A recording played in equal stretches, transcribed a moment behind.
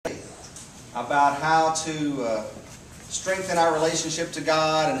about how to strengthen our relationship to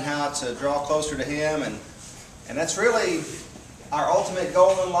God and how to draw closer to Him. And that's really our ultimate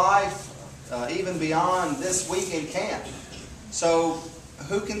goal in life, even beyond this week in camp. So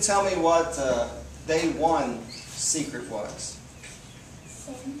who can tell me what day one secret was?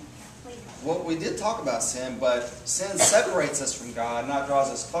 Sin. Well, we did talk about sin, but sin separates us from God, not draws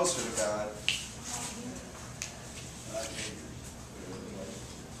us closer to God.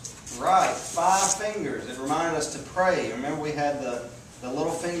 Right, 5 fingers. It reminded us to pray. Remember we had the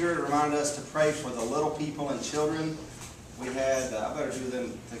little finger. It reminded us to pray for the little people and children. We had, I better do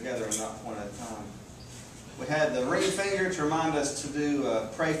them together and not one at a time. We had the ring finger to remind us to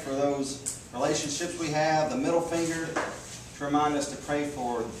pray for those relationships we have. The middle finger to remind us to pray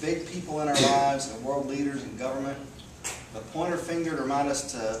for the big people in our lives and world leaders and government. The pointer finger to remind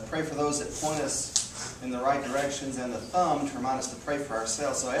us to pray for those that point us in the right directions, and the thumb to remind us to pray for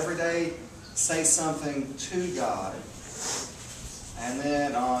ourselves. So every day, say something to God. And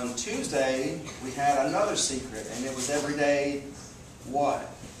then on Tuesday, we had another secret, and it was every day, what?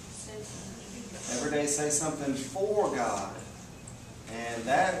 Every day say something for God. And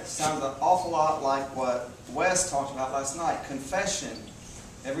that sounds an awful lot like what Wes talked about last night, confession.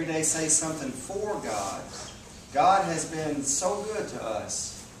 Every day say something for God. God has been so good to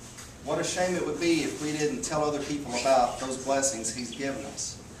us. What a shame it would be if we didn't tell other people about those blessings He's given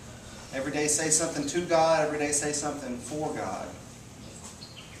us. Every day say something to God. Every day say something for God.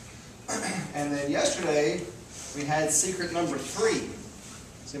 And then yesterday, we had secret number 3.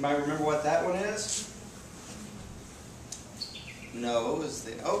 Does anybody remember what that one is? No, it's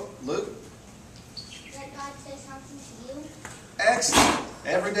the... Oh, Luke? Let God say something to you. Excellent.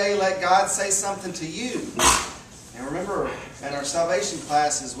 Every day let God say something to you. And remember, in our salvation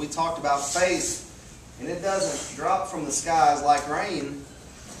classes, we talked about faith, and it doesn't drop from the skies like rain.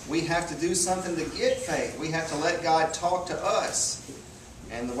 We have to do something to get faith. We have to let God talk to us.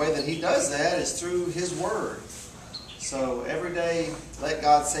 And the way that He does that is through His Word. So every day, let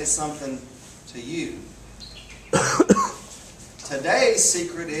God say something to you. Today's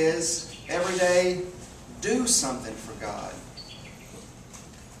secret is every day, do something for God.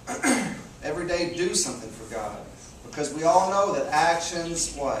 Every day, do something for God. Because we all know that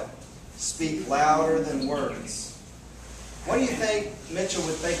actions, what? Speak louder than words. What do you think Mitchell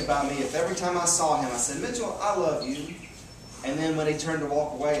would think about me if every time I saw him I said, Mitchell, I love you. And then when he turned to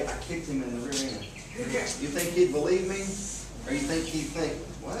walk away, I kicked him in the rear end. You think he'd believe me? Or you think he'd think,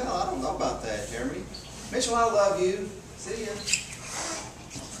 well, I don't know about that, Jeremy. Mitchell, I love you. See ya.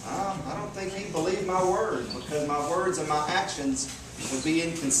 I don't think he'd believe my words, because my words and my actions would be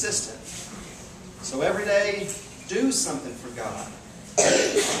inconsistent. So every day, do something for God.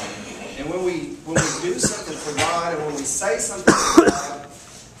 And when we do something for God, and when we say something for God,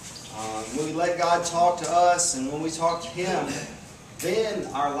 when we let God talk to us, and when we talk to Him, then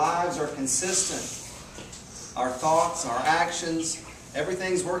our lives are consistent. Our thoughts, our actions,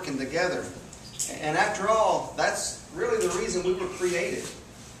 everything's working together. And after all, that's really the reason we were created.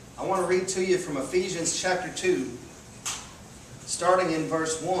 I want to read to you from Ephesians chapter 2, starting in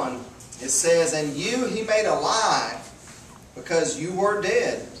verse 1. It says, And you He made alive, because you were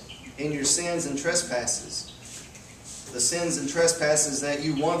dead in your sins and trespasses. The sins and trespasses that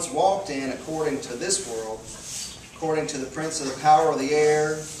you once walked in according to this world, according to the prince of the power of the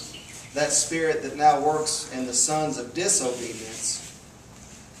air, that spirit that now works in the sons of disobedience,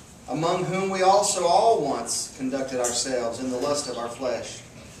 among whom we also all once conducted ourselves in the lust of our flesh,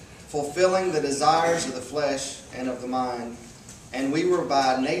 fulfilling the desires of the flesh and of the mind. And we were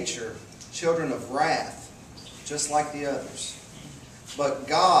by nature children of wrath, just like the others. But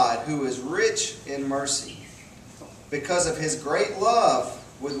God, who is rich in mercy, because of His great love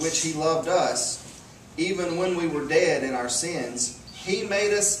with which He loved us, even when we were dead in our sins, He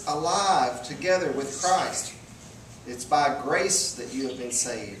made us alive together with Christ. It's by grace that you have been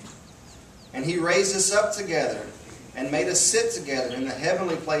saved. And He raised us up together and made us sit together in the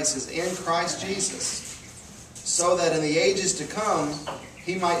heavenly places in Christ Jesus, so that in the ages to come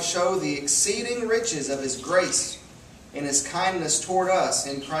He might show the exceeding riches of His grace in His kindness toward us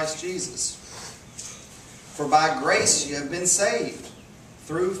in Christ Jesus. For by grace you have been saved,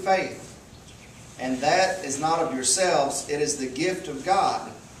 through faith. And that is not of yourselves, it is the gift of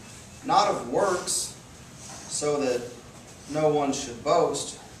God, not of works, so that no one should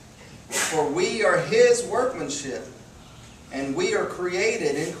boast. For we are His workmanship, and we are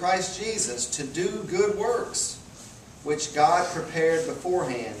created in Christ Jesus to do good works, which God prepared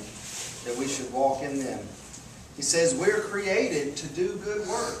beforehand that we should walk in them. He says we're created to do good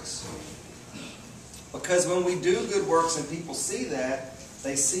works. Because when we do good works and people see that,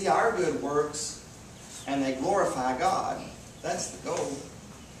 they see our good works and they glorify God. That's the goal.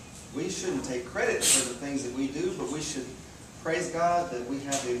 We shouldn't take credit for the things that we do, but we should praise God that we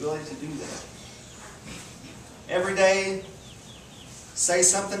have the ability to do that. Every day, say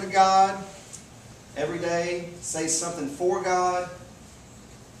something to God. Every day, say something for God.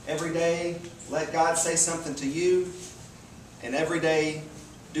 Every day, let God say something to you. And every day,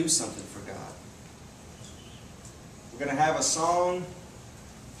 do something for God. We're going to have a song,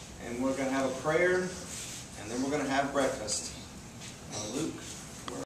 and we're going to have a prayer, and then we're going to have breakfast. Luke.